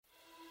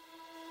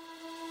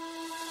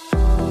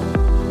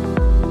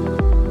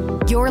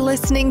You're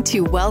listening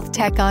to Wealth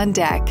Tech on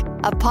Deck,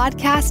 a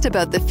podcast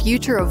about the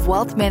future of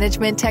wealth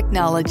management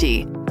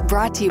technology,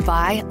 brought to you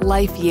by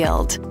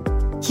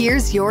LifeYield.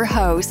 Here's your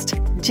host,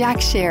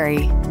 Jack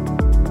Sherry.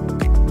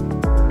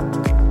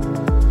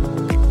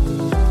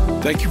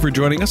 Thank you for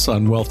joining us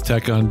on Wealth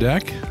Tech on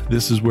Deck.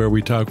 This is where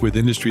we talk with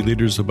industry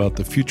leaders about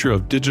the future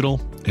of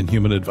digital and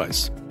human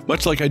advice.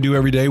 Much like I do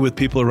every day with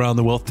people around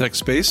the wealth tech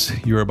space,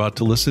 you're about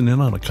to listen in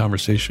on a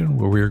conversation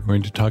where we are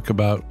going to talk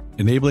about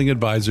enabling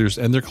advisors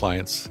and their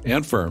clients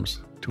and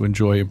firms to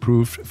enjoy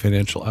improved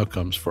financial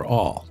outcomes for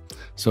all.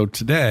 So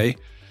today,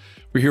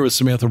 we're here with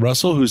Samantha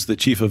Russell, who's the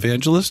Chief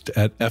Evangelist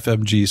at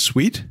FMG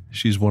Suite.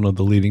 She's one of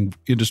the leading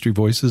industry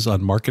voices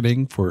on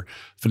marketing for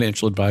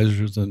financial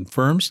advisors and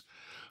firms.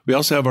 We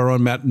also have our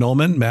own Matt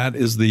Nolman. Matt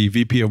is the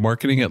VP of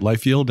Marketing at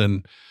LifeYield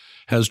and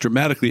has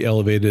dramatically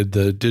elevated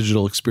the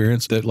digital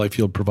experience that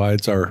LifeYield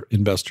provides our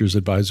investors,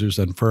 advisors,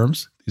 and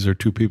firms. These are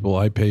two people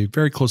I pay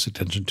very close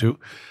attention to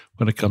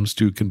when it comes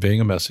to conveying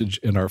a message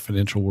in our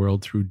financial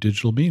world through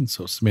digital means.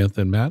 So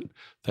Samantha and Matt,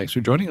 thanks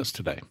for joining us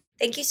today.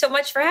 Thank you so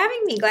much for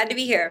having me. Glad to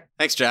be here.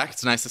 Thanks, Jack.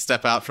 It's nice to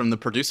step out from the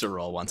producer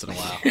role once in a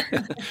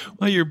while.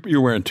 Well,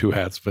 you're wearing two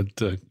hats, but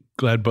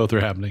glad both are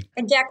happening.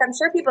 And Jack, I'm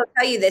sure people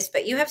tell you this,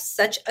 but you have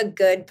such a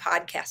good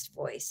podcast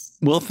voice.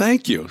 Well,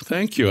 thank you.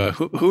 Thank you.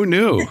 Who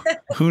knew?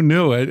 Who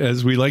knew?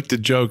 As we like to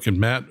joke, and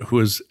Matt, who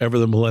is ever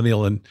the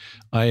millennial and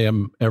I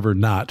am ever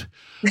not,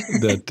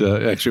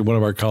 that actually one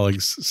of our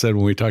colleagues said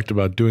when we talked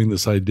about doing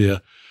this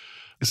idea,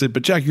 I said,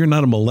 but Jack, you're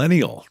not a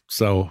millennial.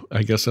 So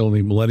I guess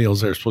only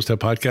millennials are supposed to have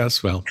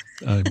podcasts. Well,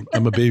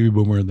 I'm a baby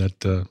boomer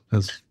that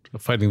is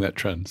fighting that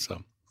trend.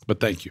 So, but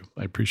thank you.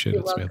 I appreciate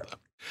it, Samantha.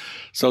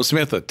 So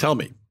Samantha, tell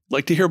me. I'd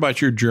like to hear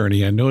about your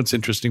journey. I know it's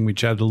interesting. We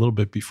chatted a little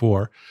bit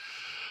before.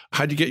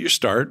 How'd you get your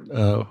start?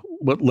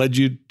 What led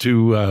you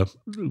to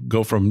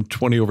go from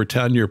 20 over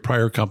 10, your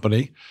prior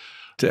company,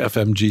 to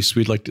FMG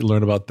Suite? I'd like to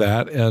learn about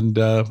that. And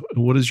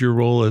what does your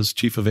role as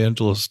Chief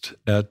Evangelist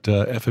at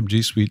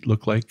FMG Suite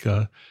look like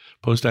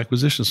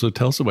post-acquisition? So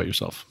tell us about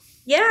yourself.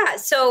 Yeah.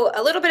 So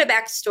a little bit of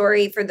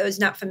backstory for those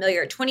not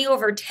familiar. 20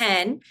 over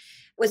 10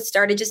 was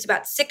started just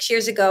about 6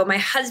 years ago. My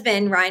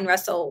husband, Ryan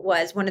Russell,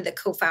 was one of the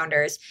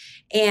co-founders,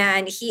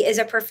 and he is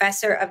a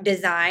professor of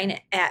design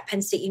at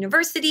Penn State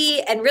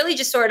University and really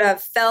just sort of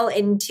fell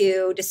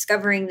into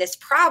discovering this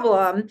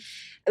problem.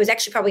 It was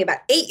actually probably about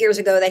 8 years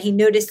ago that he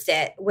noticed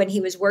it when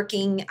he was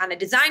working on a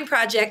design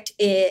project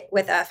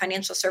with a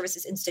financial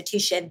services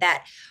institution,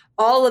 that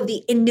all of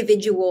the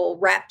individual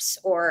reps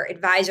or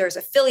advisors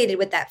affiliated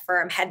with that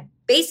firm had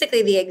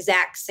basically the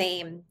exact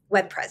same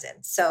web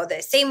presence. So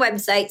the same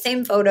website,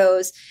 same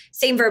photos,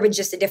 same verbiage,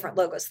 just a different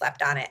logo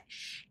slapped on it.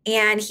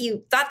 And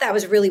he thought that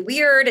was really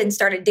weird and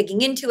started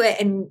digging into it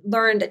and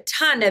learned a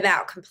ton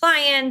about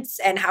compliance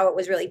and how it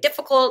was really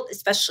difficult,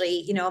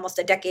 especially, almost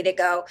a decade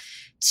ago,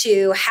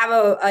 to have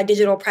a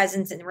digital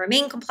presence and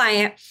remain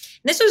compliant.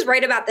 And this was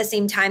right about the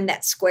same time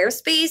that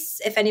Squarespace,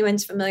 if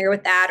anyone's familiar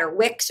with that, or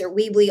Wix or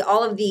Weebly,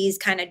 all of these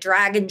kind of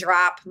drag and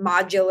drop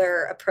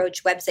modular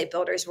approach website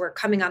builders were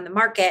coming on the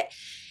market.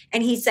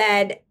 And he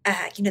said,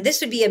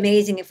 this would be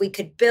amazing if we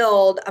could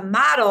build a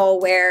model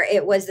where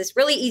it was this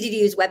really easy to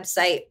use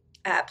website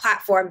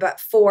platform, but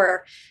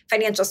for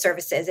financial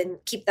services and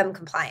keep them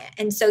compliant.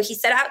 And so he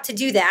set out to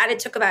do that. It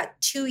took about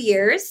 2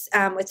 years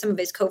with some of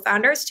his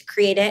co-founders to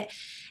create it.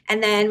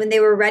 And then when they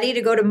were ready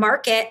to go to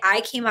market,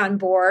 I came on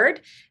board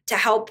to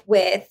help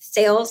with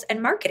sales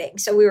and marketing.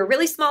 So we were a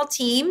really small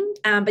team,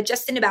 but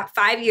just in about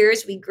 5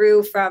 years, we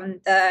grew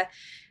from the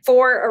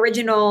 4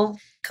 original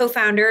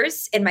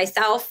co-founders and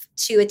myself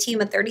to a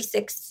team of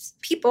 36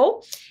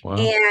 people. Wow.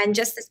 And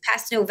just this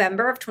past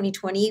November of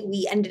 2020,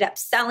 we ended up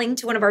selling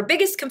to one of our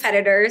biggest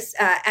competitors,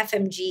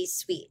 FMG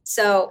Suite.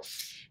 So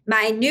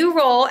my new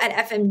role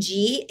at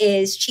FMG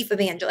is Chief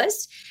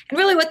Evangelist. And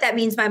really what that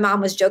means, my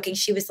mom was joking.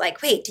 She was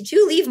like, wait, did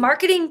you leave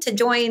marketing to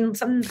join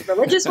some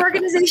religious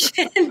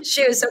organization?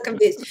 She was so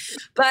confused.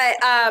 But,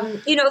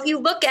 if you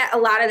look at a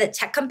lot of the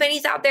tech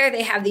companies out there,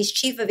 they have these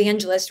Chief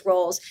Evangelist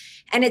roles.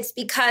 And it's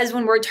because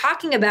when we're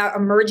talking about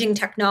emerging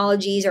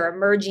technologies or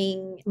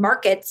emerging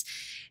markets,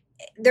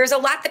 there's a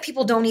lot that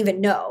people don't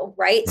even know,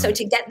 right? So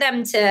to get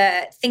them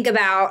to think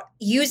about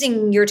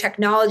using your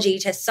technology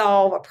to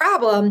solve a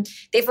problem,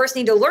 they first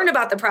need to learn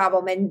about the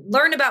problem and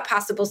learn about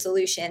possible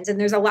solutions. And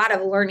there's a lot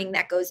of learning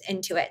that goes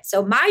into it.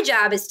 So my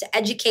job is to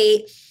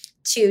educate,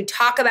 to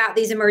talk about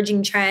these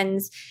emerging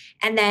trends,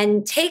 and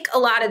then take a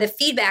lot of the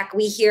feedback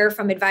we hear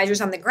from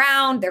advisors on the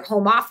ground, their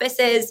home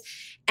offices,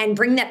 and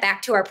bring that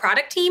back to our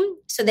product team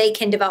so they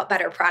can develop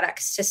better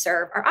products to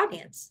serve our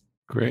audience.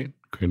 Great.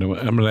 I'm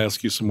going to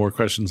ask you some more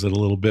questions in a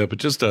little bit, but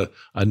just a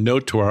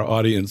note to our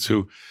audience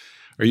who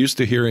are used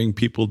to hearing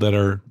people that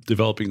are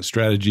developing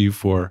strategy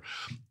for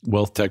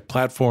wealth tech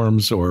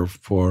platforms or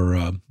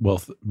for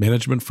wealth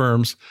management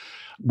firms.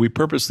 We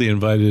purposely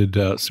invited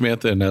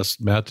Samantha and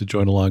asked Matt to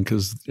join along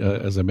because,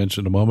 as I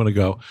mentioned a moment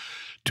ago,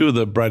 two of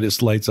the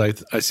brightest lights I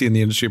see in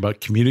the industry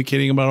about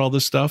communicating about all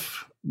this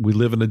stuff. We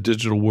live in a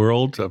digital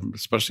world,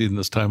 especially in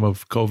this time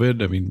of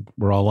COVID. I mean,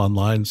 we're all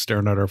online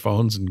staring at our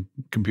phones and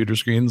computer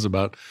screens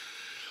about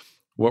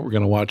what we're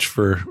going to watch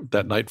for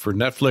that night for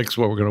Netflix,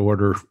 what we're going to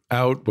order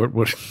out.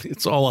 What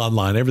it's all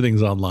online.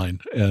 Everything's online,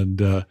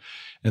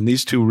 and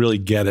these two really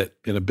get it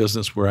in a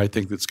business where I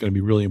think that's going to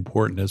be really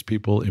important as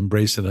people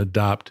embrace and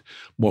adopt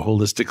more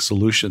holistic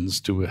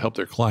solutions to help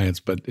their clients.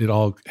 But it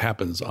all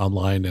happens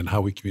online and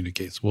how we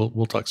communicate. So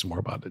we'll talk some more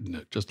about it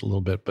in just a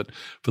little bit. But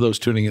for those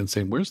tuning in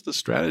saying, where's the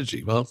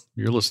strategy? Well,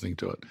 you're listening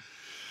to it.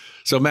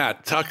 So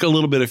Matt, talk a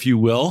little bit, if you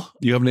will.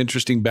 You have an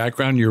interesting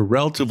background. You're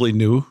relatively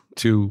new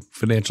to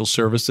financial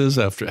services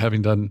after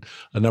having done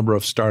a number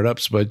of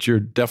startups, but you're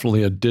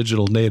definitely a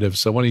digital native.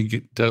 So why don't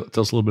you tell us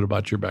a little bit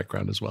about your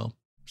background as well?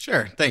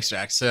 Sure. Thanks,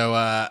 Jack. So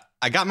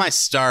I got my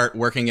start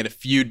working at a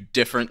few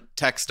different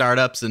tech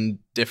startups in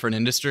different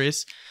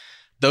industries.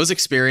 Those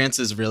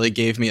experiences really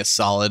gave me a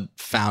solid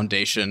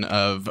foundation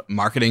of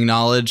marketing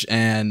knowledge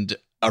and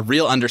a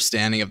real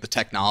understanding of the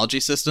technology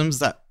systems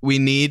that we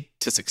need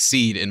to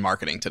succeed in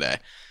marketing today.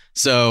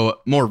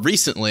 So more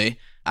recently,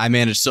 I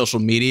managed social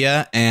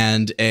media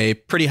and a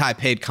pretty high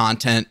paid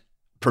content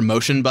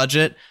promotion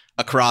budget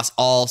across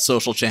all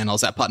social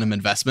channels at Putnam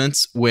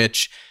Investments,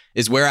 which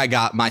is where I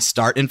got my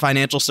start in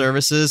financial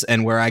services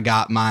and where I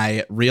got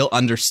my real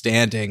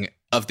understanding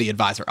of the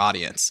advisor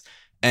audience.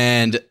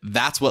 And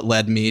that's what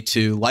led me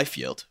to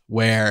LifeYield,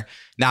 where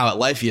now at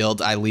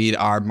LifeYield, I lead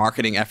our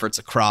marketing efforts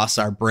across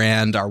our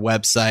brand, our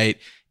website,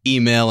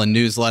 email and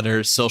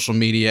newsletters, social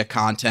media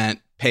content,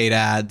 paid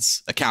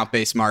ads,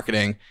 account-based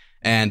marketing,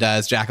 and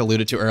as Jack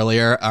alluded to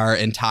earlier, our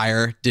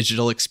entire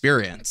digital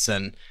experience.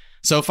 And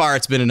so far,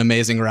 it's been an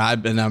amazing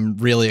ride, and I'm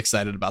really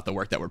excited about the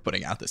work that we're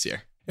putting out this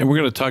year. And we're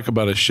going to talk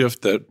about a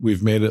shift that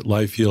we've made at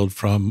LifeYield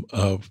from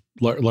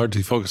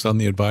largely focused on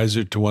the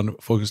advisor to one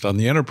focused on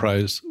the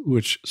enterprise,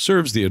 which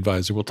serves the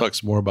advisor. We'll talk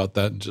some more about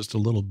that in just a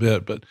little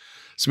bit. But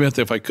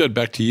Samantha, if I could,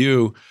 back to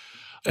you.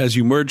 As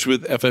you merged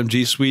with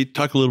FMG Suite,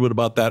 talk a little bit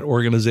about that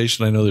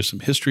organization. I know there's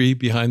some history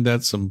behind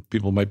that. Some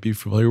people might be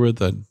familiar with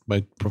that,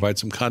 might provide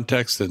some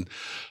context, and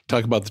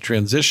talk about the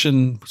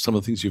transition, some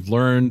of the things you've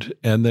learned,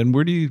 and then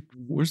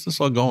where's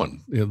this all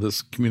going?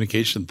 This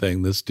communication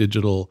thing, this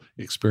digital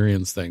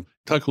experience thing.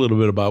 Talk a little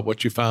bit about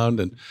what you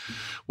found and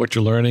what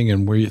you're learning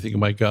and where you think it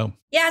might go.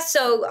 Yeah,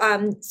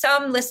 so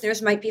some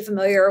listeners might be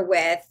familiar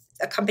with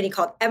a company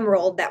called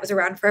Emerald that was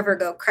around forever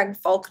ago. Craig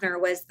Faulkner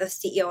was the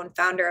CEO and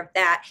founder of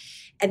that.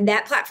 And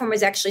that platform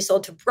was actually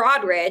sold to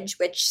Broadridge,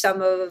 which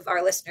some of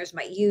our listeners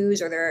might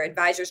use or their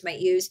advisors might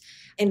use,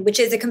 and which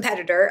is a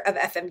competitor of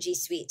FMG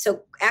Suite.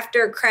 So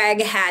after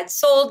Craig had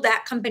sold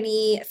that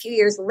company a few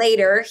years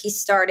later, he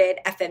started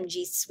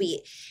FMG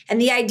Suite.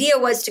 And the idea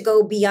was to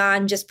go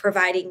beyond just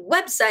providing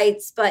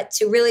websites, but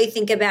to really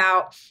think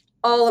about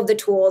all of the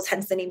tools,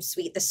 hence the name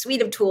Suite, the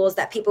suite of tools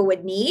that people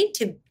would need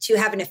to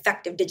have an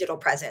effective digital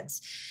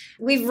presence.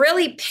 We've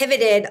really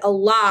pivoted a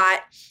lot.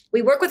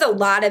 We work with a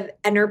lot of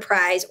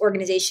enterprise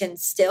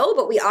organizations still,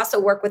 but we also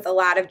work with a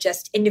lot of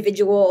just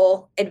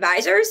individual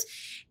advisors.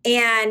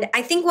 And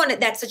I think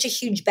that's such a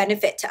huge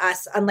benefit to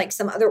us, unlike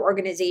some other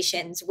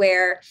organizations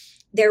where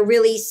they're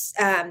really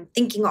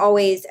thinking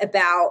always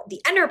about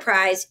the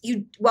enterprise.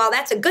 While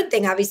that's a good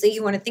thing, obviously,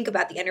 you want to think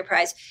about the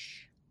enterprise.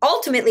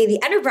 Ultimately,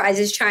 the enterprise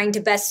is trying to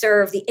best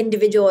serve the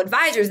individual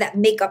advisors that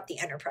make up the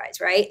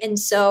enterprise, right? And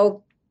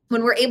so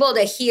when we're able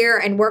to hear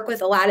and work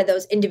with a lot of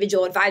those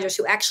individual advisors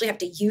who actually have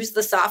to use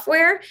the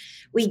software,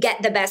 we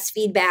get the best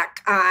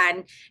feedback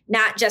on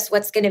not just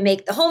what's going to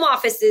make the home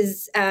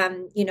office's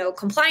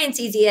compliance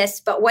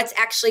easiest, but what's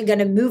actually going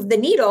to move the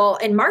needle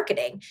in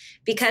marketing.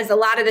 Because a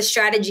lot of the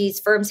strategies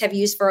firms have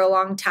used for a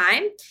long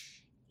time,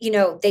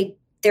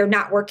 they're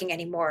not working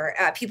anymore.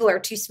 People are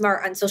too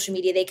smart on social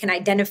media. They can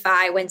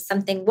identify when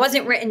something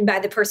wasn't written by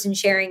the person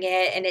sharing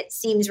it and it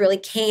seems really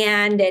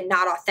canned and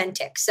not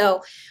authentic.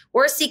 So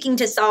we're seeking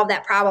to solve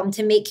that problem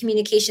to make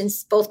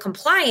communications both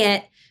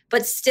compliant,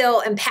 but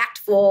still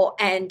impactful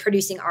and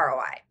producing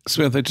ROI.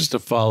 Samantha, just to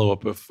follow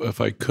up,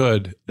 if I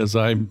could,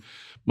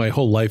 my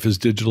whole life is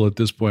digital at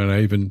this point.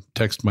 I even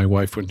text my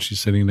wife when she's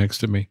sitting next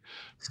to me.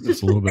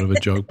 It's a little bit of a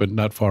joke, but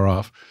not far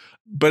off.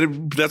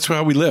 But that's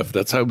how we live.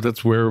 That's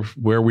where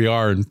we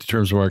are in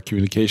terms of our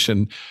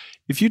communication.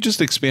 If you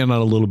just expand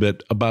on a little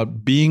bit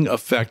about being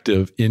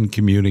effective in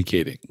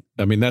communicating,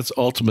 I mean, that's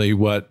ultimately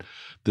what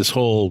this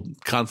whole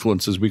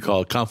confluence, as we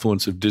call it,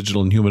 confluence of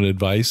digital and human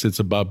advice. It's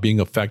about being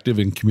effective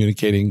in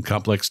communicating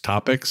complex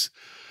topics.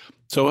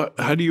 So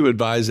how do you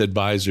advise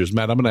advisors?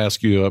 Matt, I'm going to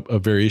ask you a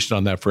variation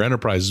on that for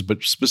enterprises,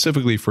 but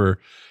specifically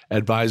for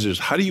advisors.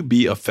 How do you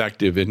be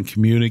effective in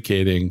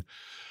communicating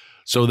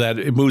so that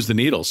it moves the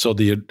needle, so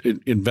the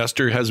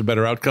investor has a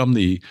better outcome,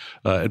 the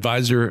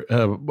advisor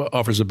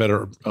offers a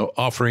better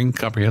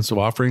comprehensive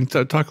offering?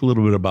 Talk a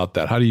little bit about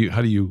that. How do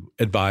you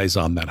advise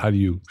on that? How do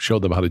you show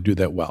them how to do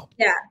that well?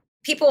 Yeah.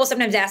 People will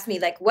sometimes ask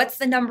me, what's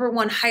the number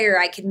one hire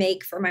I could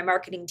make for my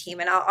marketing team?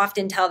 And I'll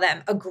often tell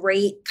them a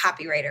great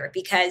copywriter,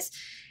 because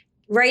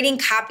writing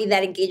copy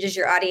that engages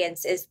your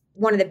audience is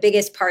one of the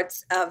biggest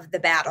parts of the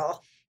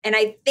battle. And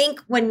I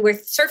think when we're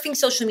surfing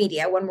social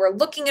media, when we're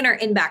looking in our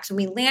inbox, when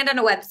we land on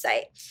a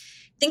website,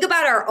 think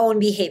about our own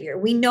behavior.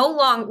 We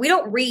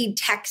don't read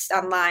text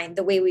online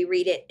the way we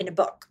read it in a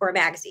book or a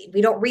magazine.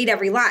 We don't read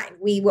every line.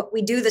 We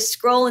do the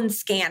scroll and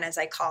scan, as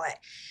I call it.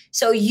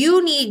 So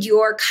you need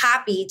your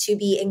copy to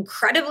be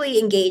incredibly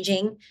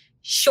engaging,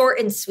 short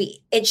and sweet.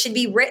 It should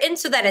be written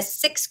so that a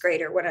sixth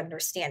grader would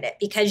understand it,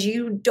 because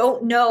you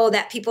don't know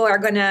that people are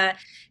going to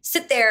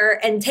sit there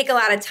and take a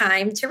lot of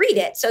time to read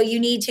it. So you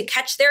need to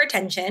catch their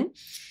attention.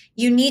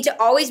 You need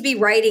to always be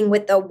writing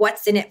with the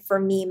what's in it for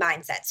me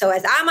mindset. So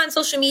as I'm on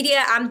social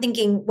media, I'm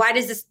thinking, why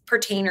does this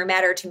pertain or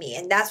matter to me?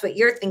 And that's what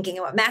you're thinking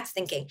and what Matt's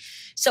thinking.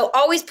 So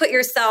always put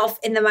yourself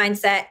in the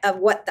mindset of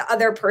what the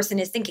other person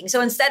is thinking.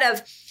 So instead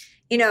of,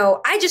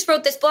 I just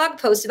wrote this blog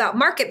post about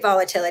market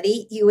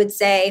volatility, you would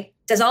say,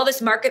 does all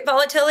this market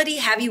volatility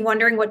have you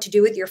wondering what to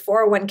do with your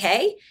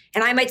 401k?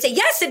 And I might say,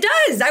 yes, it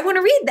does. I want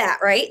to read that,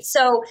 right?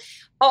 So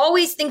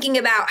always thinking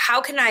about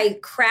how can I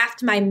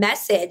craft my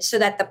message so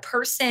that the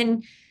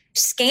person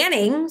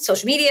scanning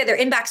social media, their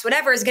inbox,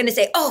 whatever, is going to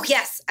say, oh,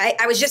 yes,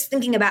 I was just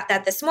thinking about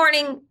that this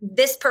morning.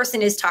 This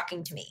person is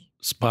talking to me.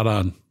 Spot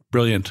on.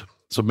 Brilliant.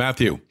 So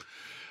Matthew,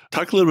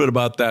 talk a little bit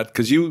about that,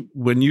 because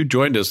when you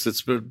joined us,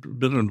 it's been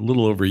a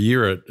little over a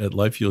year at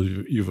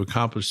LifeYield. You've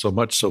accomplished so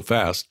much so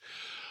fast.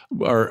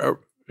 Our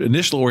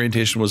initial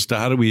orientation was to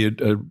how do we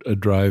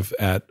drive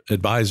at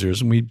advisors,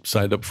 and we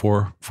signed up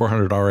for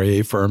 400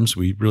 RIA firms.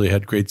 We really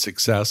had great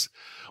success.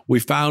 We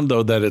found,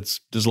 though, that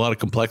there's a lot of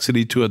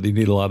complexity to it. They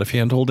need a lot of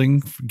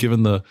handholding,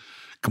 given the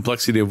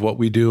complexity of what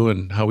we do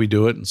and how we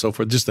do it and so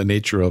forth, just the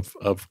nature of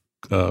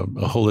a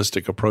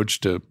holistic approach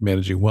to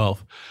managing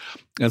wealth.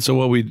 And so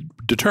what we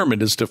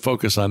determined is to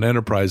focus on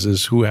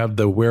enterprises who have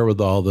the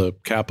wherewithal, the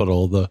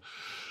capital, the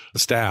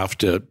staff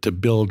to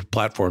build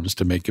platforms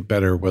to make it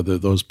better, whether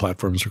those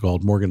platforms are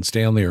called Morgan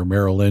Stanley or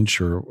Merrill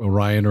Lynch or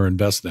Orion or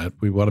Envestnet.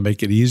 We want to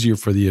make it easier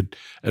for the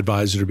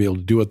advisor to be able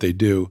to do what they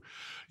do,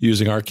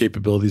 using our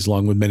capabilities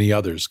along with many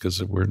others,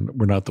 because we're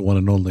not the one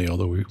and only,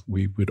 although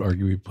we would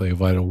argue we play a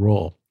vital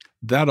role.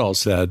 That all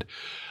said,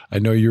 I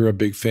know you're a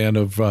big fan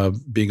of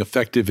being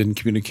effective in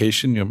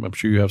communication. I'm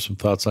sure you have some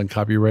thoughts on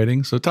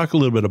copywriting. So talk a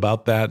little bit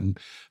about that and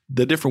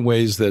the different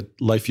ways that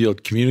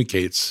LifeYield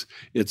communicates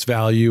its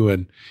value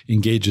and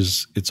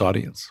engages its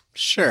audience.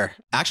 Sure.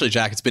 Actually,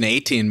 Jack, it's been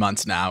 18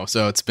 months now,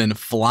 so it's been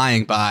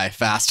flying by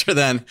faster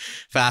than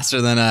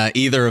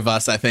either of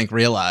us, I think,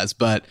 realized.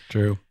 But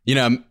true.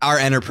 Our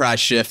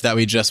enterprise shift that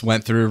we just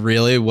went through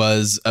really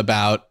was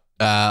about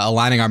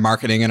aligning our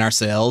marketing and our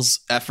sales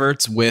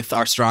efforts with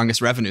our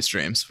strongest revenue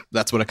streams.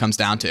 That's what it comes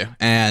down to.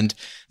 And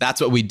that's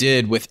what we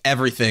did with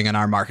everything in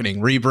our marketing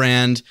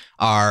rebrand,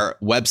 our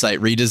website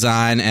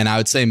redesign, and I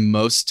would say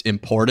most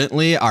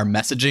importantly, our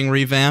messaging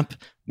revamp.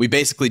 We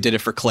basically did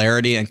it for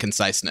clarity and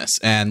conciseness.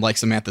 And like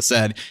Samantha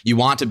said, you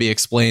want to be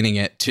explaining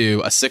it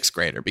to a sixth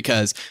grader,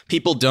 because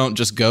people don't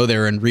just go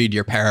there and read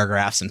your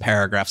paragraphs and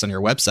paragraphs on your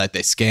website.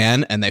 They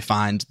scan and they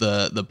find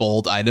the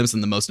bold items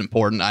and the most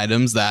important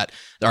items that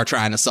are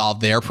trying to solve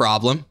their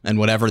problem and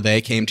whatever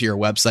they came to your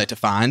website to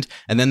find,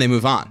 and then they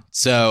move on.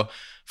 So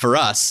for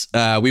us,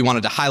 we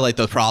wanted to highlight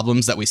the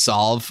problems that we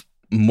solve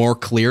more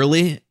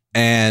clearly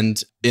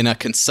and in a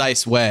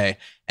concise way,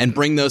 and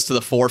bring those to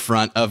the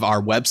forefront of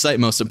our website,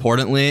 most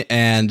importantly,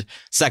 and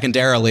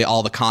secondarily,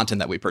 all the content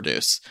that we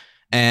produce.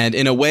 And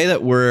in a way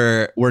that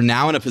we're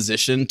now in a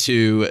position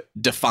to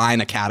define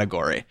a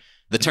category.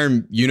 The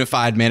term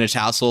unified managed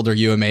household, or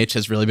UMH,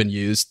 has really been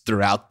used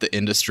throughout the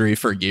industry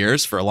for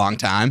years, for a long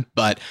time,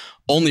 but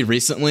only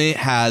recently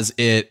has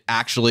it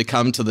actually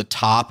come to the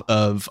top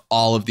of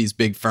all of these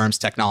big firms'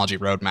 technology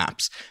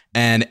roadmaps.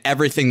 And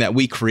everything that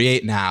we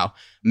create now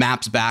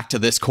maps back to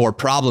this core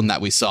problem that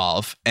we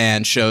solve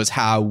and shows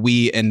how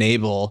we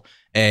enable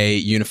a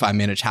unified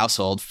managed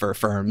household for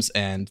firms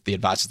and the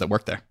advisors that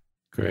work there.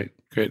 Great.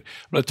 I'm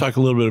going to talk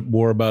a little bit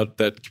more about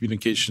that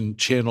communication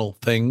channel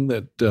thing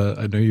that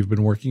I know you've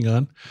been working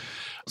on.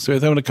 So I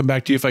want to come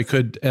back to you if I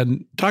could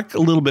and talk a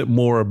little bit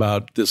more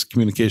about this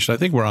communication. I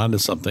think we're onto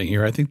something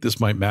here. I think this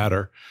might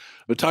matter.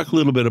 But talk a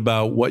little bit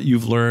about what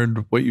you've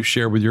learned, what you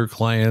share with your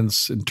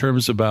clients in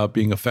terms about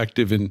being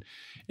effective in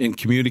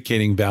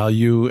communicating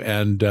value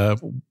and,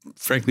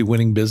 frankly,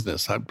 winning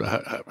business. How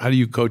do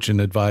you coach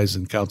and advise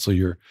and counsel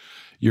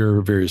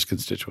your various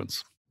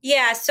constituents?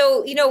 Yeah.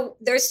 So,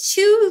 there's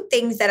two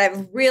things that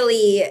I've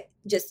really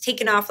just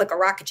taken off like a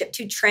rocket ship,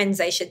 two trends,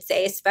 I should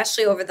say,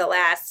 especially over the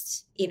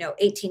last,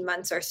 18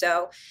 months or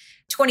so.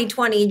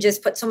 2020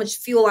 just put so much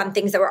fuel on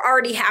things that were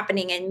already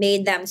happening and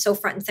made them so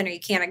front and center, you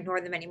can't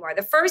ignore them anymore.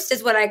 The first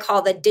is what I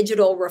call the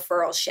digital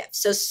referral shift.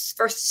 So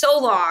for so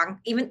long,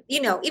 even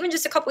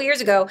just a couple of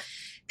years ago,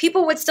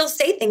 people would still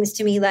say things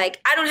to me like,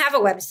 I don't have a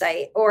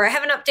website, or I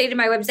haven't updated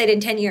my website in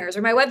 10 years,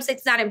 or my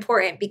website's not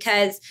important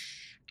because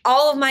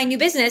all of my new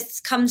business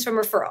comes from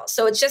referrals.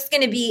 So it just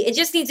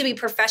needs to be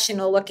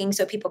professional looking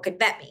so people could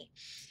vet me.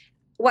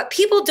 What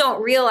people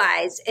don't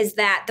realize is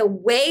that the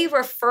way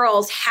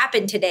referrals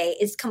happen today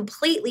is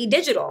completely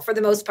digital for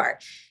the most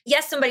part.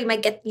 Yes, somebody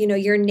might get,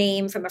 your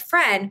name from a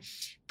friend,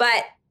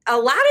 but a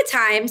lot of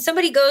times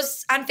somebody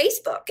goes on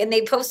Facebook and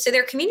they post to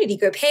their community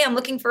group, hey, I'm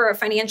looking for a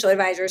financial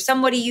advisor,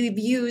 somebody you've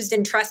used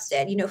and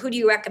trusted, who do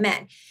you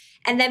recommend?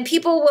 And then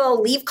people will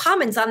leave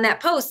comments on that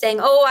post saying,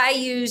 oh, I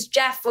use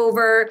Jeff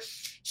over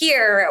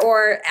here,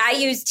 or I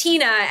use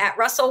Tina at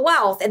Russell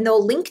Wealth, and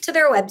they'll link to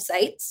their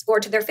websites or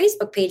to their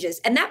Facebook pages.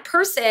 And that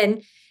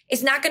person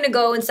is not going to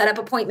go and set up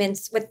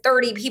appointments with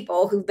 30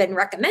 people who've been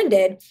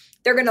recommended.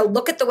 They're going to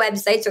look at the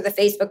websites or the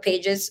Facebook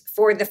pages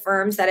for the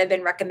firms that have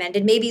been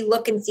recommended, maybe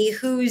look and see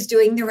who's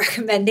doing the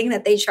recommending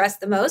that they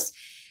trust the most.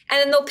 And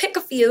then they'll pick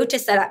a few to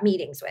set up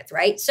meetings with,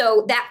 right?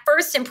 So that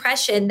first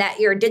impression that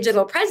your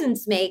digital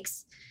presence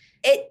makes,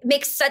 it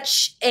makes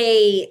such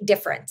a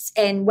difference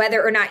in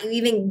whether or not you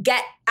even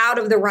get out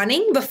of the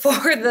running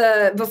before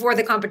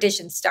the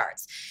competition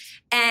starts.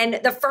 And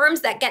the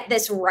firms that get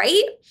this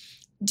right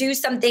do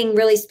something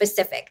really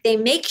specific. They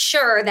make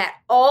sure that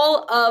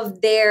all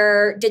of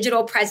their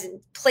digital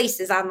present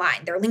places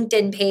online, their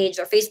LinkedIn page,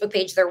 their Facebook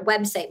page, their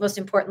website, most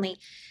importantly,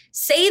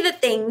 say the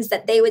things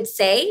that they would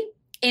say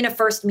in a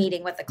first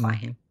meeting with a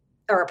client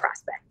or a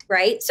prospect,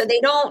 right? So they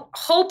don't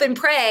hope and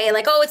pray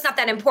like, oh, it's not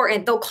that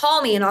important. They'll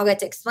call me and I'll get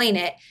to explain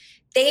it.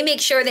 They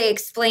make sure they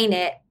explain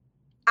it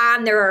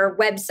on their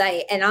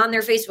website and on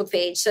their Facebook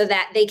page so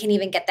that they can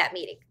even get that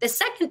meeting. The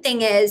second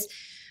thing is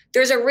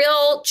there's a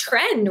real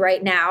trend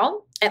right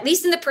now, at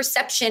least in the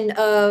perception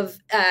of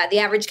the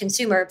average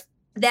consumer,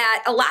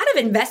 that a lot of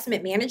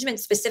investment management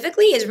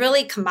specifically is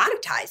really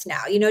commoditized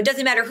now. It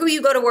doesn't matter who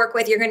you go to work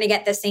with, you're going to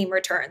get the same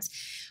returns.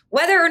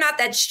 Whether or not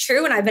that's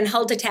true, and I've been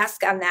held to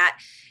task on that,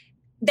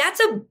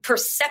 that's a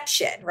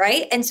perception,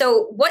 right? And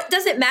so what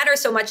doesn't matter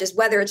so much is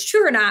whether it's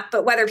true or not,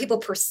 but whether people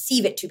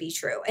perceive it to be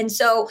true. And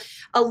so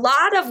a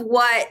lot of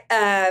what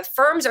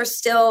firms are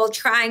still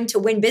trying to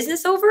win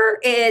business over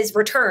is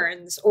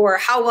returns or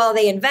how well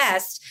they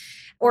invest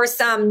or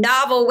some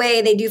novel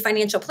way they do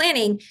financial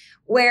planning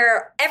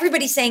where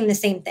everybody's saying the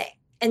same thing.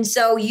 And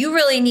so you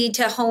really need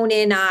to hone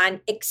in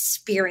on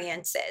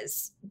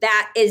experiences.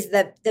 That is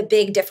the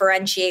big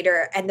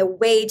differentiator and the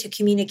way to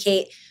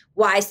communicate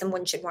why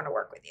someone should want to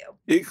work with you.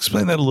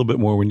 Explain that a little bit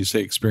more when you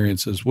say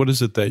experiences. What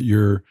is it that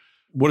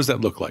what does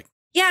that look like?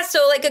 Yeah.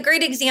 So like a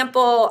great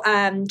example,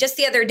 just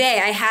the other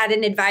day, I had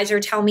an advisor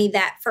tell me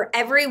that for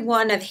every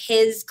one of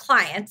his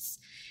clients,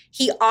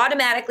 he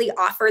automatically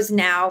offers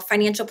now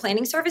financial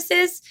planning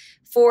services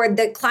for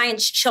the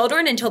client's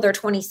children until they're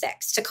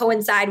 26 to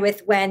coincide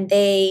with when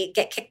they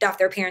get kicked off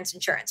their parents'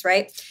 insurance,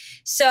 right?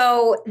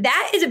 So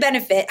that is a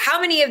benefit.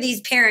 How many of these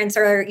parents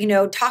are,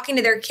 talking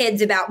to their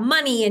kids about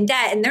money and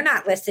debt and they're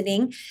not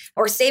listening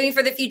or saving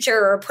for the future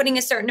or putting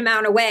a certain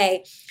amount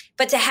away?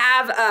 But to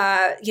have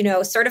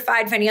a,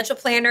 certified financial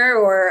planner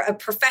or a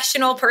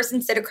professional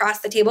person sit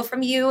across the table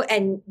from you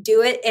and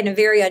do it in a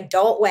very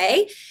adult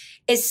way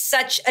is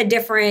such a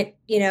different,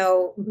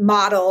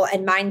 model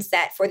and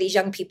mindset for these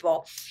young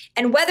people.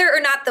 And whether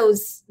or not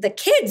the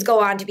kids go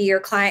on to be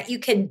your client, you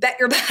can bet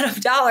your bottom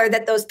dollar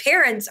that those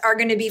parents are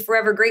going to be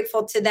forever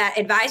grateful to that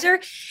advisor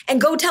and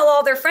go tell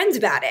all their friends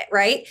about it,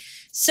 right?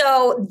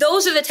 So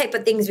those are the type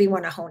of things we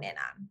want to hone in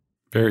on.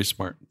 Very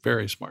smart.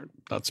 Very smart.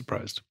 Not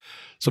surprised.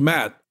 So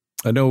Matt,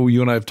 I know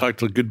you and I have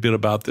talked a good bit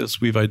about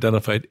this. We've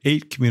identified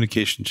 8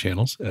 communication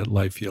channels at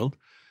LifeYield.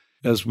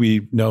 As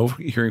we know,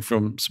 hearing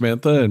from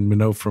Samantha and we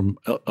know from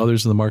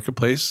others in the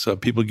marketplace,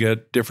 people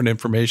get different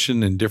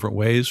information in different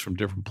ways from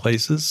different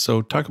places.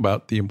 So talk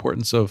about the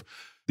importance of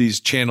these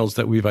channels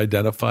that we've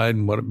identified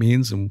and what it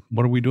means and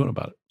what are we doing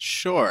about it?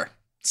 Sure.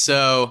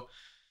 So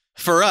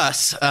for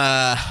us,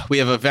 we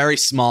have a very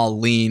small,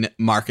 lean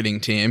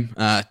marketing team.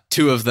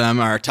 2 of them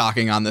are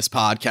talking on this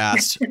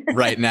podcast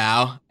right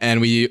now,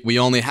 and we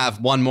only have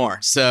 1 more.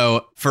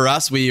 So for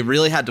us, we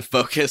really had to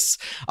focus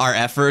our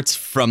efforts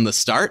from the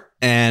start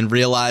and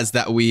realize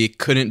that we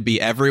couldn't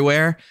be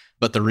everywhere.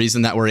 But the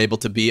reason that we're able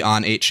to be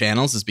on 8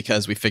 channels is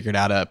because we figured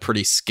out a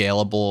pretty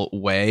scalable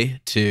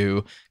way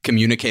to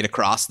communicate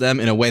across them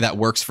in a way that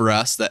works for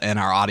us and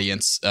our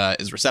audience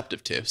is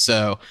receptive to.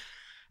 So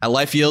at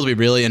LifeYield, we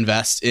really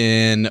invest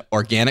in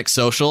organic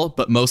social,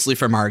 but mostly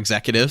from our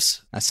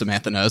executives. As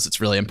Samantha knows, it's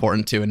really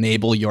important to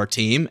enable your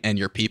team and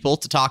your people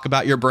to talk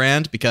about your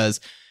brand because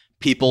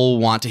people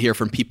want to hear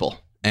from people.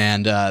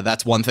 And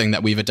that's one thing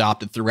that we've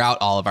adopted throughout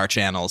all of our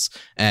channels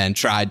and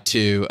tried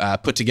to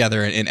put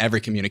together in every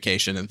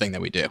communication and thing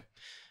that we do.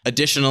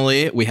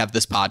 Additionally, we have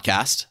this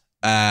podcast.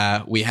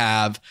 We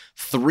have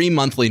 3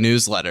 monthly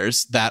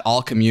newsletters that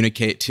all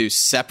communicate to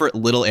separate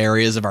little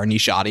areas of our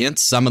niche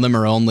audience. Some of them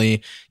are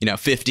only,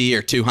 50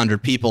 or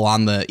 200 people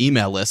on the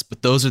email list,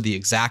 but those are the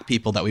exact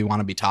people that we want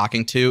to be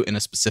talking to in a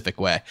specific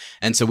way.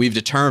 And so we've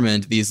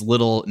determined these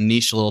little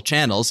niche little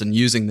channels and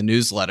using the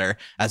newsletter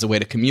as a way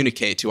to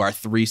communicate to our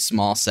 3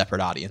 small separate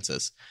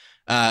audiences.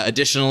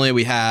 Additionally,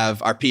 we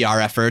have our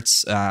PR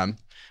efforts.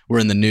 We're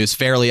in the news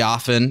fairly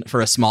often for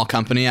a small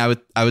company, I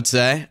would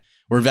say.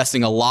 We're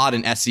investing a lot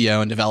in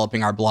SEO and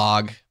developing our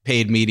blog,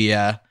 paid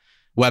media,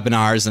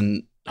 webinars,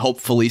 and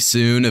hopefully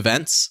soon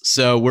events.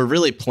 So we're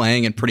really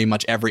playing in pretty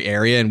much every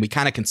area, and we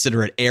kind of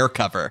consider it air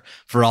cover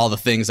for all the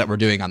things that we're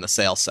doing on the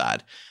sales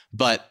side.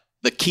 But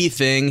The key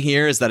thing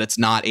here is that it's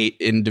not 8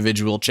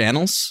 individual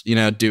channels,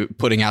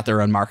 putting out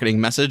their own marketing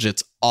message.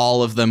 It's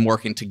all of them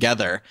working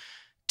together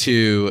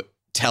to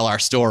tell our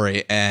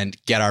story and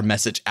get our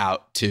message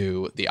out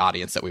to the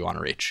audience that we want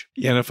to reach.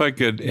 Yeah, and if I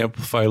could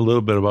amplify a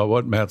little bit about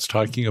what Matt's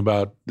talking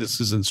about,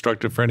 this is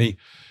instructive for any,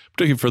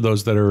 particularly for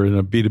those that are in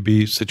a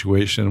B2B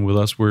situation with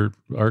us, where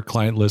our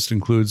client list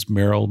includes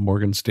Merrill,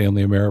 Morgan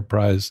Stanley,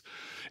 Ameriprise,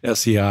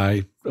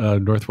 SEI,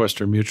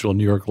 Northwestern Mutual,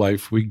 New York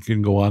Life. We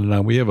can go on and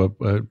on. We have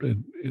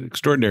an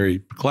extraordinary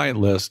client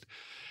list.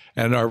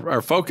 And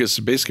our focus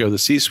basically are the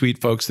C-suite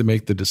folks that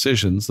make the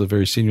decisions, the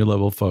very senior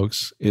level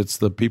folks. It's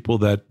the people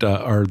that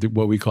are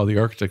what we call the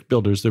architect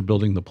builders. They're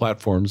building the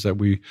platforms that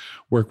we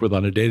work with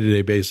on a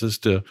day-to-day basis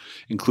to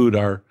include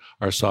our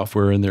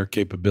software and their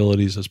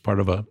capabilities as part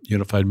of a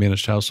unified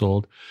managed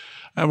household.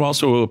 I'm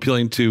also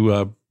appealing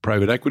to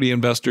private equity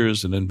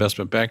investors and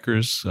investment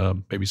bankers.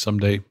 Maybe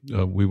someday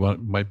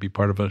might be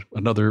part of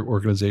another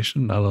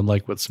organization, not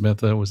unlike what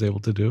Samantha was able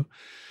to do,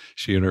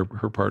 she and her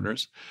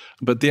partners.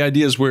 But the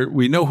idea is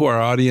we know who our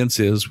audience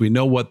is. We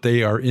know what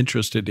they are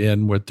interested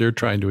in, what they're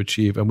trying to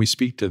achieve, and we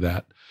speak to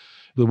that.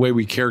 The way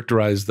we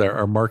characterize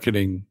our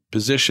marketing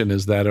position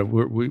is that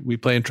we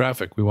play in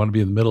traffic. We want to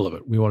be in the middle of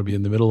it. We want to be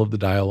in the middle of the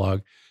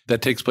dialogue.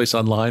 That takes place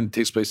online. It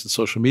takes place in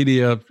social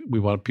media.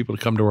 We want people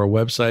to come to our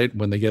website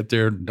when they get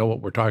there, know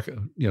what we're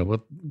talking,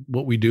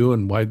 what we do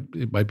and why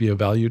it might be of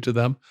value to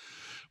them.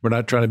 We're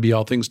not trying to be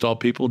all things to all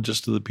people,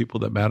 just to the people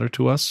that matter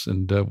to us,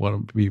 and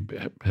want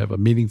to have a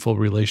meaningful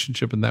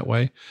relationship in that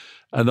way.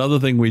 Another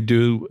thing we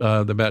do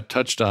that Matt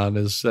touched on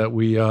is that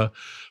we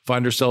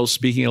find ourselves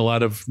speaking a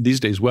lot of these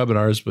days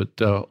webinars,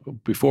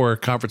 but before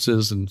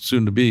conferences and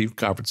soon to be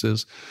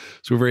conferences.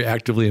 So we're very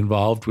actively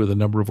involved with a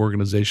number of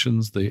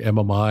organizations, the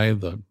MMI,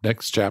 the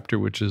Next Chapter,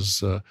 which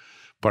is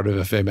part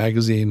of FA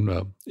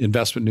Magazine,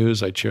 Investment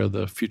News. I chair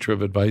the Future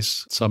of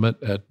Advice Summit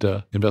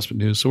at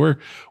Investment News. So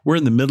we're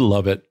in the middle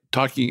of it,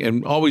 talking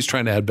and always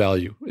trying to add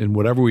value in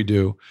whatever we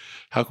do.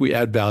 How can we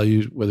add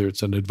value, whether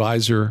it's an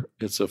advisor,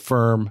 it's a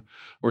firm,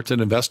 or it's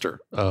an investor?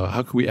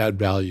 How can we add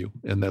value?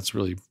 And that's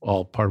really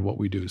all part of what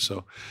we do.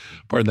 So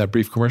pardon that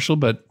brief commercial,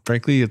 but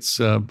frankly, it's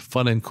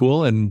fun and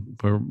cool, and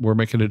we're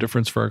making a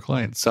difference for our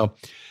clients. So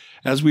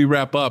as we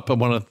wrap up, I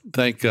want to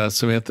thank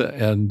Samantha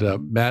and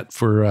Matt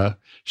for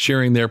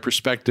sharing their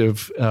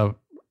perspective.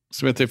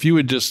 Samantha, if you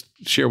would just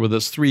share with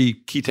us 3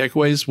 key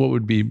takeaways, what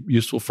would be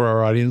useful for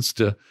our audience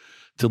to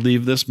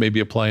leave this, maybe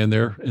apply in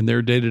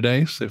their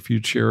day-to-day. So if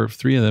you'd share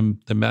 3 of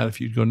them, then Matt,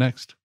 if you'd go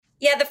next.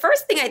 Yeah, the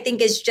first thing I think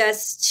is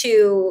just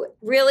to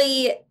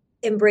really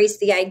embrace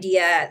the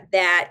idea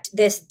that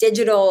this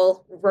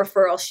digital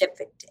referral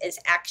shift is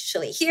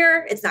actually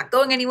here. It's not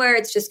going anywhere.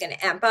 It's just going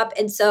to amp up.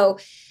 And so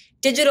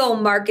digital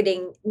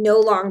marketing no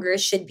longer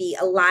should be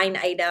a line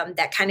item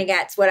that kind of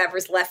gets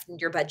whatever's left in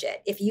your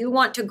budget. If you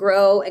want to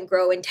grow and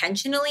grow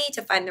intentionally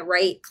to find the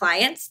right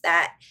clients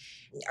that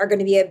are going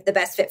to be the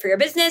best fit for your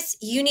business,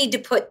 you need to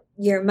put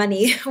your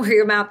money where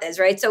your mouth is,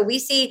 right? So we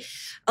see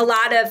a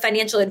lot of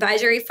financial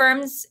advisory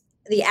firms.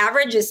 The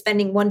average is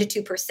spending 1%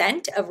 to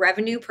 2% of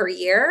revenue per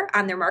year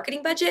on their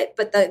marketing budget.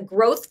 But the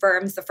growth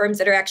firms, the firms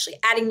that are actually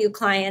adding new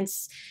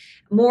clients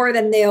more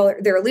than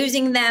they're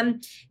losing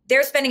them,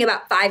 they're spending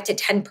about 5 to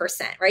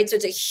 10%, right? So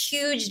it's a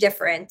huge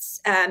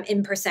difference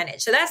in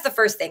percentage. So that's the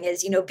first thing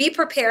is, be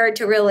prepared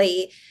to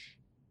really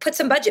put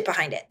some budget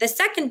behind it. The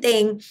second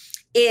thing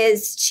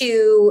is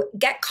to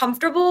get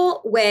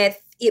comfortable with,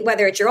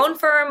 whether it's your own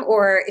firm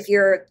or if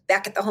you're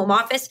back at the home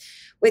office,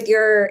 with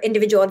your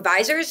individual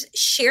advisors,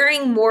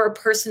 sharing more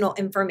personal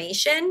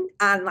information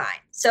online.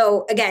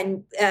 So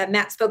again,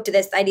 Matt spoke to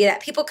this idea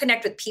that people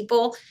connect with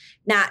people,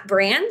 not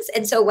brands.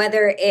 And so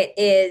whether it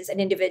is an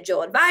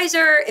individual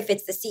advisor, if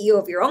it's the CEO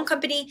of your own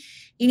company,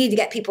 you need to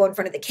get people in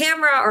front of the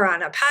camera or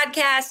on a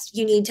podcast.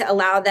 You need to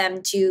allow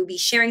them to be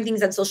sharing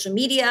things on social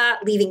media,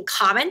 leaving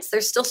comments.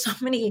 There's still so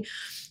many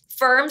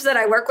firms that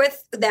I work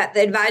with that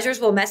the advisors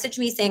will message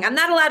me saying, I'm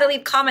not allowed to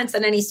leave comments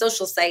on any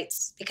social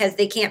sites because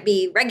they can't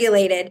be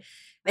regulated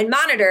and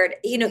monitored.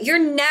 You're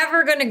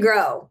never going to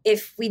grow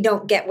if we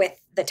don't get with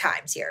the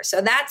times here.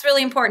 So that's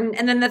really important.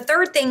 And then the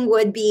third thing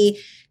would be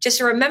just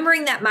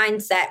remembering that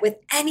mindset with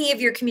any of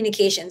your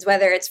communications,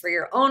 whether it's for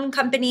your own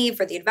company,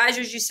 for the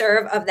advisors you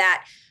serve, of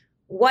that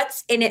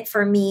what's in it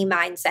for me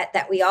mindset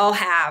that we all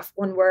have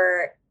when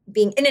we're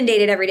being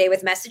inundated every day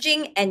with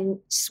messaging, and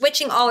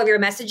switching all of your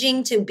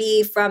messaging to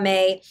be from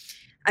a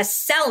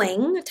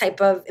selling type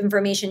of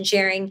information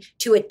sharing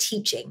to a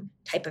teaching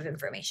type of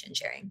information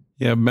sharing.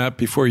 Yeah, Matt,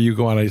 before you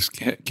go on, I just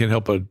can't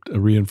help but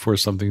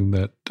reinforce something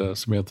that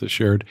Samantha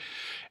shared.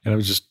 And I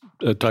was just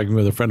talking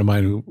with a friend of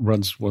mine who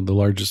runs one of the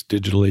largest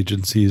digital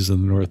agencies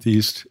in the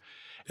Northeast.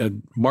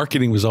 And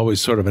marketing was always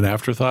sort of an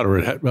afterthought, or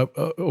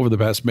over the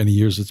past many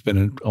years, it's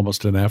been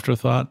almost an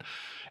afterthought.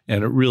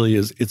 And it really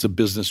is, it's a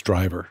business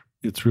driver.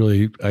 It's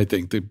really, I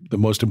think, the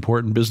most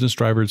important business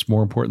driver. It's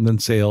more important than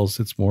sales.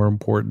 It's more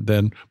important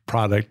than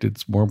product.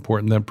 It's more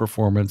important than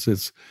performance.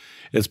 It's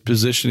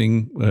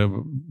positioning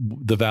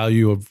the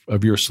value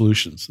of your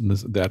solutions and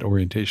that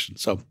orientation.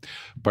 So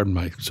pardon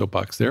my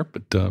soapbox there.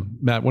 But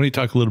Matt, why don't you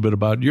talk a little bit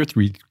about your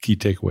 3 key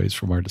takeaways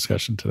from our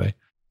discussion today?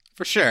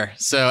 For sure.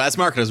 So as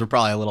marketers, we're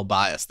probably a little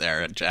biased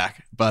there,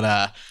 Jack.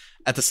 But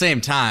at the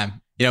same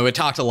time, we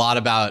talked a lot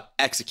about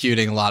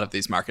executing a lot of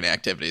these marketing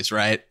activities,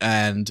 right?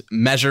 And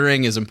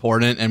measuring is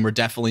important, and we're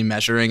definitely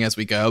measuring as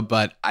we go.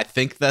 But I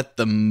think that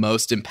the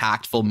most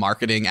impactful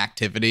marketing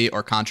activity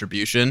or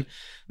contribution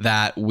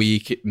that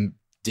we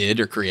did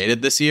or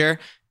created this year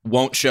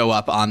won't show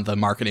up on the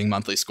marketing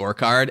monthly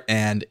scorecard.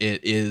 And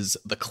it is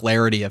the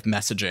clarity of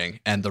messaging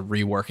and the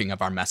reworking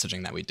of our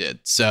messaging that we did.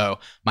 So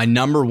my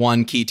number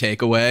 1 key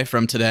takeaway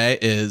from today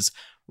is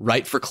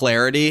write for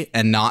clarity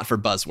and not for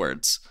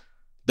buzzwords.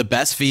 The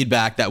best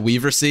feedback that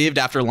we've received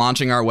after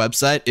launching our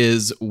website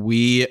is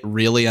we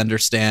really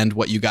understand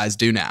what you guys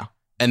do now.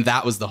 And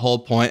that was the whole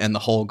point and the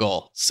whole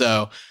goal.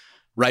 So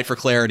write for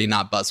clarity,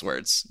 not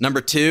buzzwords.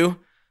 Number 2,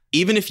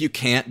 even if you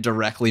can't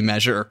directly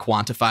measure or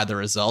quantify the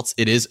results,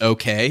 it is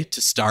okay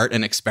to start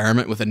an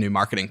experiment with a new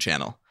marketing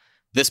channel.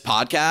 This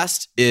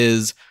podcast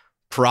is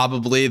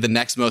probably the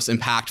next most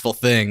impactful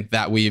thing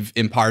that we've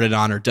imparted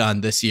on or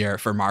done this year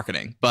for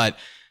marketing. But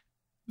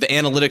the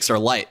analytics are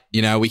light.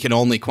 We can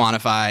only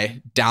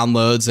quantify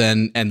downloads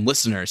and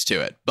listeners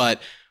to it.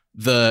 But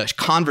the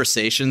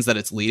conversations that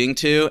it's leading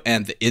to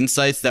and the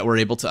insights that we're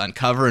able to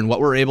uncover and what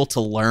we're able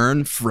to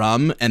learn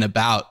from and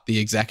about the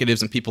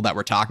executives and people that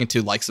we're talking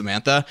to, like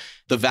Samantha,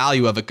 the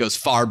value of it goes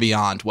far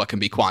beyond what can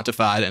be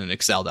quantified in an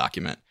Excel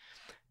document.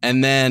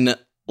 And then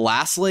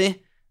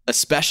lastly,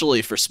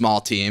 especially for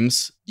small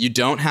teams, you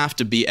don't have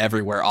to be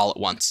everywhere all at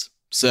once.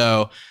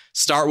 So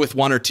start with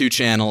 1 or 2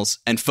 channels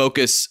and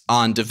focus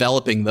on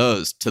developing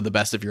those to the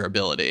best of your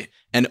ability.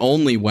 And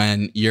only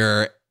when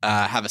you're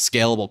have a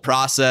scalable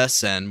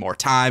process and more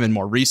time and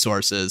more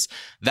resources,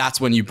 that's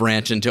when you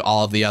branch into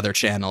all of the other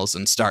channels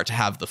and start to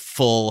have the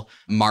full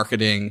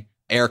marketing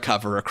air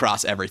cover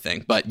across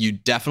everything. But you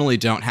definitely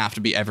don't have to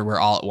be everywhere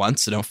all at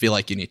once. So don't feel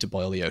like you need to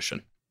boil the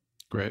ocean.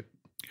 Great.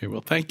 Okay,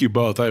 well, thank you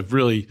both. I've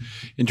really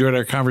enjoyed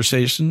our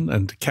conversation.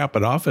 And to cap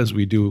it off, as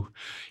we do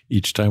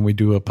each time we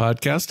do a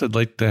podcast, I'd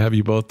like to have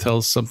you both tell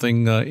us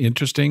something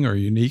interesting or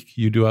unique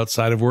you do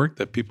outside of work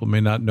that people may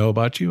not know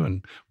about you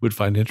and would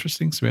find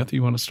interesting. Samantha,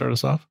 you want to start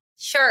us off?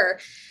 Sure.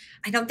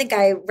 I don't think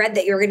I read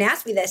that you were going to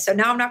ask me this, so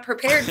now I'm not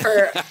prepared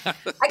for,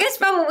 I guess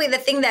probably the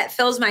thing that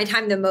fills my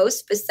time the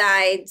most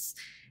besides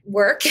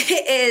work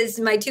is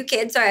my 2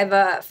 kids. So I have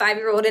a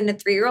 5-year-old and a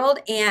 3-year-old,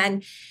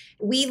 and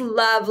we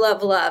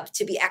love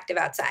to be active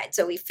outside.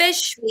 So we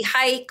fish, we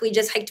hike. We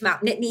just hiked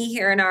Mount Nittany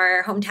here in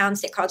our hometown,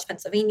 State College,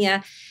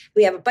 Pennsylvania.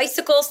 We have a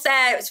bicycle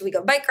set, so we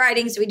go bike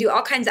riding. So we do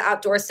all kinds of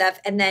outdoor stuff.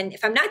 And then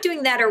if I'm not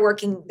doing that or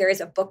working, there is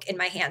a book in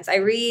my hands. I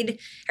read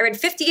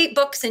 58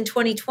 books in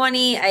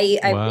 2020. I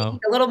read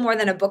a little more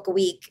than a book a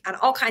week on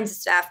all kinds of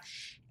stuff.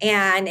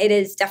 And it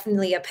is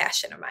definitely a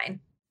passion of mine.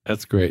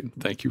 That's great.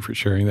 Thank you for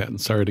sharing that. And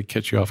sorry to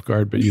catch you off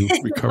guard, but you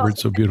recovered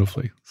so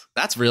beautifully.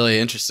 That's really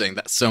interesting.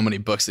 That's so many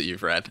books that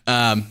you've read.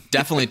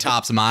 Definitely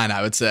tops mine,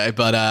 I would say.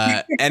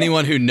 But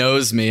anyone who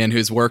knows me and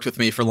who's worked with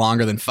me for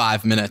longer than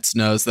 5 minutes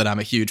knows that I'm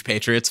a huge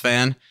Patriots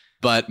fan.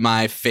 But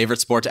my favorite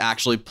sport to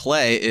actually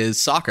play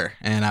is soccer.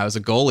 And I was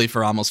a goalie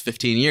for almost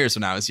 15 years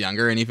when I was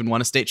younger and even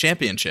won a state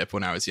championship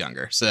when I was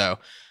younger. So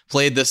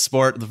played this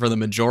sport for the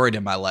majority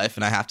of my life.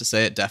 And I have to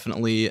say it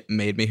definitely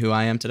made me who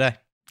I am today.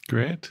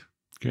 Great.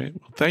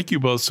 Well, thank you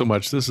both so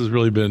much. This has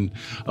really been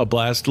a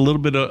blast. A little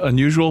bit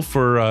unusual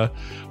for our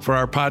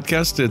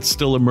podcast. It's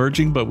still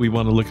emerging, but we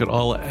want to look at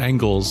all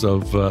angles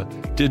of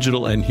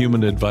digital and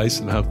human advice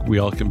and how we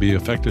all can be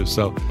effective.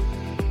 So,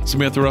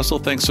 Samantha Russell,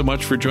 thanks so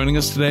much for joining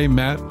us today.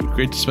 Matt,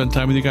 great to spend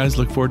time with you guys.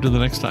 Look forward to the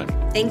next time.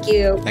 Thank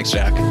you. Thanks,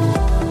 Jack.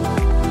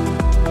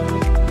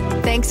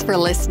 Thanks for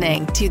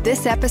listening to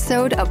this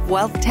episode of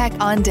Wealth Tech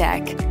on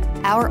Deck,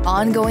 our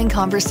ongoing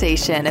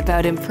conversation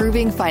about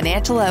improving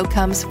financial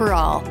outcomes for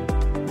all.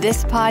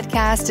 This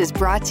podcast is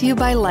brought to you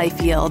by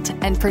LifeYield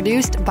and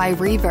produced by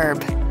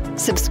Reverb.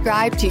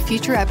 Subscribe to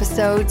future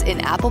episodes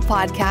in Apple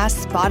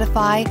Podcasts,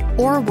 Spotify,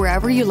 or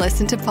wherever you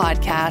listen to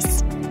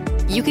podcasts.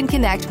 You can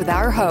connect with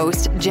our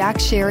host, Jack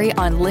Sherry,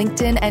 on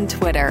LinkedIn and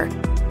Twitter.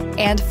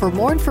 And for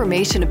more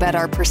information about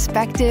our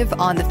perspective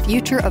on the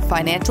future of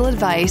financial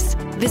advice,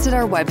 visit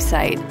our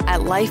website at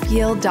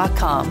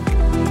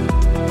lifeyield.com.